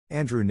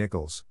Andrew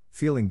Nichols,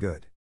 Feeling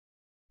Good.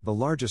 The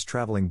largest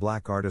traveling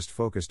black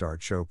artist-focused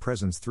art show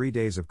presents 3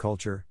 days of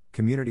culture,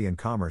 community and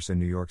commerce in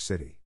New York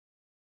City.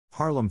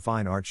 Harlem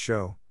Fine Arts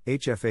Show,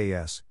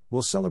 HFAS,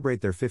 will celebrate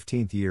their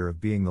 15th year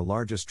of being the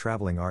largest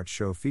traveling art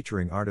show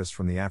featuring artists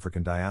from the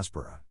African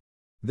diaspora.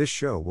 This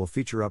show will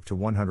feature up to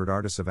 100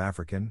 artists of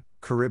African,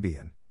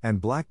 Caribbean,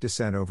 and Black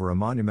descent over a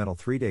monumental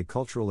 3-day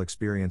cultural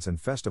experience and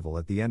festival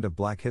at the end of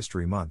Black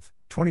History Month,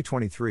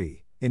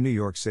 2023, in New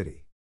York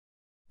City.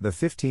 The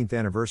 15th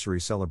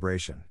anniversary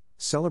celebration,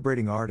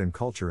 celebrating art and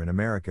culture in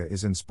America,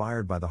 is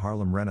inspired by the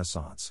Harlem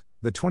Renaissance.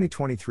 The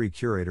 2023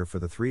 curator for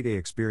the 3-day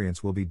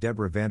experience will be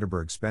Deborah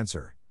Vanderburg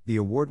Spencer, the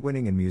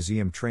award-winning and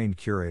museum-trained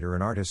curator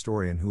and art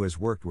historian who has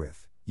worked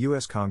with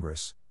U.S.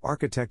 Congress,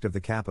 Architect of the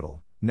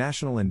Capitol,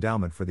 National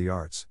Endowment for the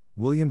Arts,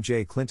 William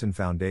J. Clinton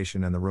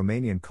Foundation and the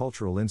Romanian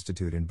Cultural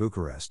Institute in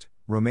Bucharest,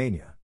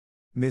 Romania.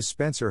 Ms.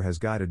 Spencer has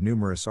guided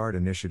numerous art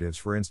initiatives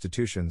for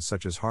institutions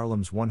such as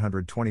Harlem's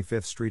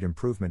 125th Street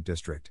Improvement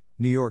District,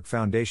 New York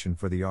Foundation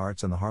for the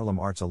Arts and the Harlem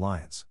Arts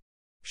Alliance.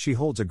 She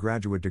holds a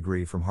graduate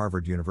degree from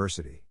Harvard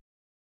University.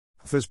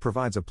 HFAS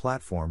provides a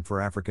platform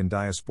for African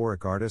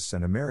diasporic artists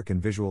and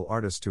American visual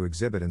artists to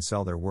exhibit and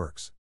sell their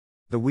works.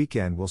 The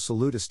weekend will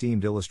salute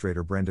esteemed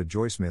illustrator Brenda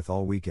Joy Smith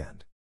all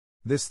weekend.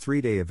 This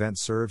 3-day event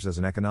serves as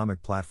an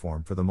economic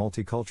platform for the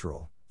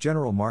multicultural,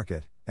 general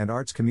market, and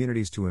arts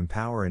communities to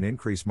empower and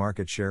increase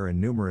market share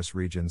in numerous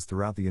regions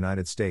throughout the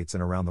United States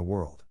and around the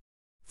world.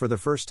 For the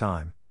first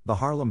time, the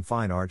Harlem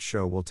Fine Arts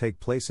Show will take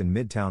place in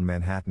Midtown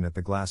Manhattan at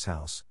the Glass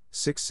House,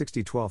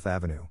 660 12th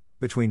Avenue,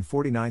 between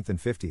 49th and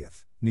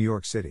 50th, New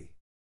York City.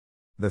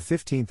 The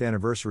 15th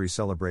anniversary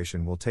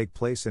celebration will take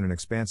place in an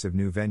expansive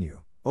new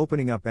venue,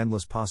 opening up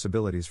endless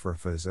possibilities for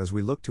HFAS as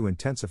we look to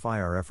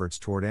intensify our efforts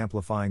toward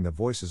amplifying the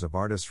voices of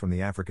artists from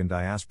the African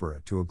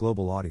diaspora to a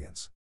global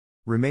audience.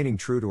 Remaining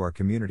true to our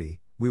community,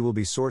 we will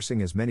be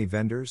sourcing as many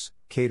vendors,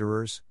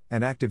 caterers,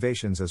 and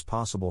activations as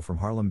possible from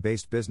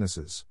Harlem-based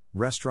businesses,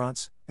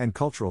 restaurants, and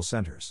cultural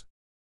centers.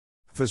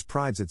 HFAS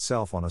prides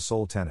itself on a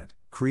sole tenet: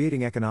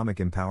 creating economic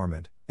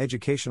empowerment,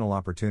 educational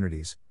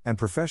opportunities, and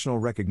professional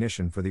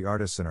recognition for the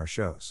artists in our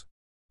shows.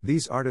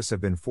 These artists have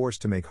been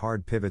forced to make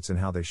hard pivots in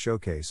how they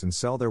showcase and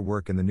sell their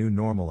work in the new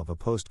normal of a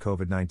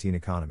post-COVID-19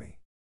 economy.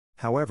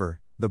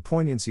 However, the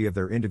poignancy of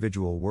their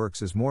individual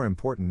works is more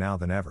important now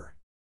than ever.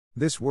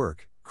 This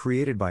work,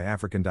 created by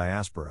African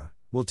diaspora,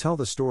 will tell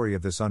the story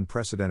of this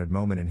unprecedented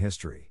moment in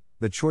history,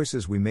 the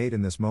choices we made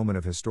in this moment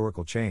of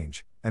historical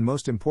change, and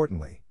most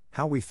importantly,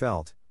 how we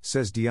felt,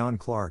 says Dion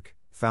Clark,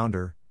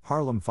 founder,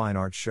 Harlem Fine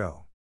Arts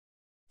Show.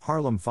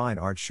 Harlem Fine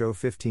Arts Show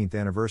 15th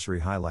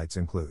anniversary highlights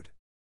include: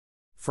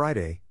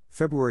 Friday,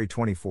 February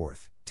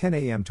 24th, 10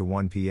 a.m. to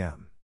 1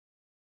 p.m.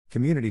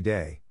 Community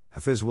Day.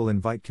 HFAS will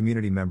invite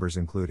community members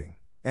including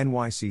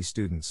NYC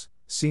students,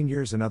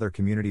 seniors and other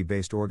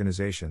community-based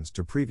organizations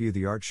to preview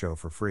the art show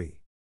for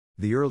free.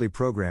 The early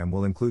program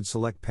will include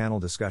select panel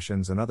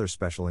discussions and other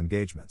special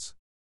engagements.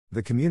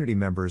 The community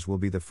members will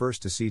be the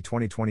first to see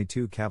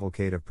 2022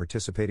 cavalcade of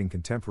participating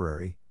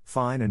contemporary,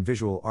 fine and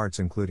visual arts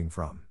including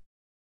from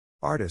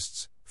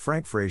artists,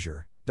 Frank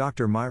Frazier,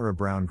 Dr. Myra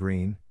Brown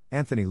Green,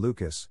 Anthony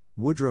Lucas,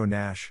 Woodrow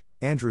Nash,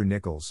 Andrew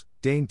Nichols,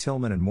 Dane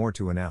Tillman and more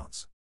to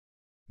announce.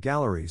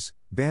 Galleries,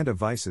 Band of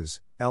Vices,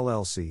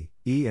 LLC,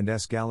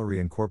 E&S Gallery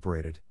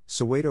Incorporated,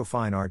 Soweto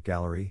Fine Art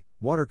Gallery,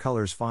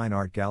 Watercolors Fine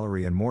Art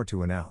Gallery and more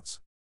to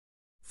announce.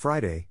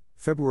 Friday,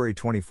 February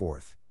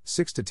 24th,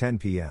 6 to 10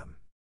 p.m.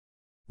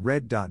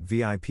 Red Dot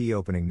VIP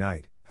Opening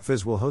Night.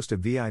 HFAS will host a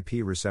VIP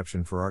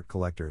reception for art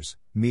collectors,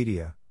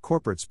 media,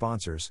 corporate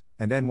sponsors,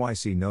 and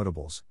NYC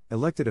notables,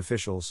 elected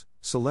officials,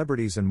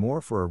 celebrities and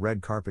more for a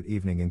red carpet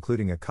evening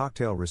including a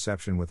cocktail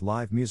reception with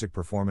live music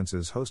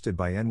performances hosted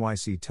by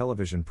NYC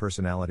television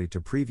personality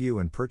to preview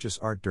and purchase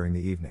art during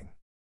the evening.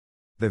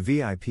 The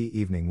VIP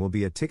evening will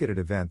be a ticketed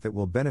event that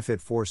will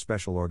benefit 4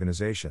 special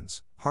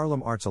organizations: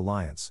 Harlem Arts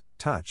Alliance,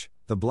 Touch,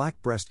 the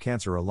Black Breast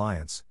Cancer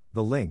Alliance,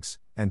 the Lynx,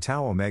 and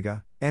Tau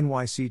Omega,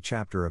 NYC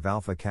chapter of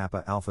Alpha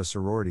Kappa Alpha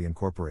Sorority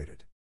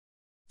Incorporated.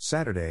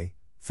 Saturday,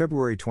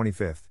 February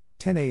 25th,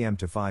 10 a.m.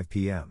 to 5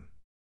 p.m.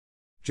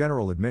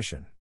 General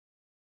admission.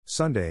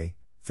 Sunday,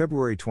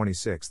 February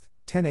 26th,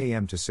 10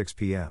 a.m. to 6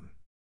 p.m.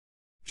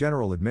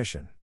 General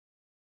admission.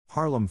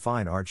 Harlem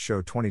Fine Arts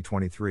Show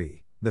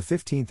 2023, the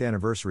 15th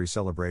anniversary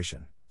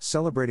celebration,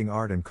 celebrating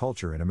art and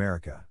culture in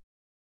America.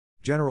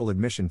 General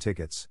admission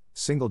tickets,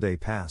 single day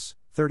pass,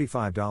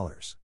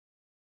 $35.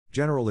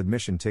 General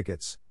admission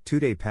tickets,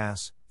 2-day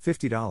pass,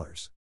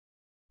 $50.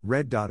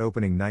 Red Dot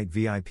Opening Night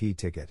VIP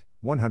ticket,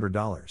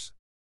 $100.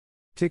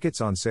 Tickets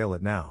on sale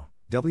at now,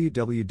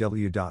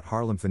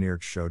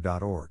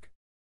 www.harlemfineartshow.org.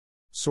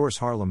 Source: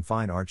 Harlem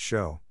Fine Arts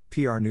Show,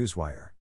 PR Newswire.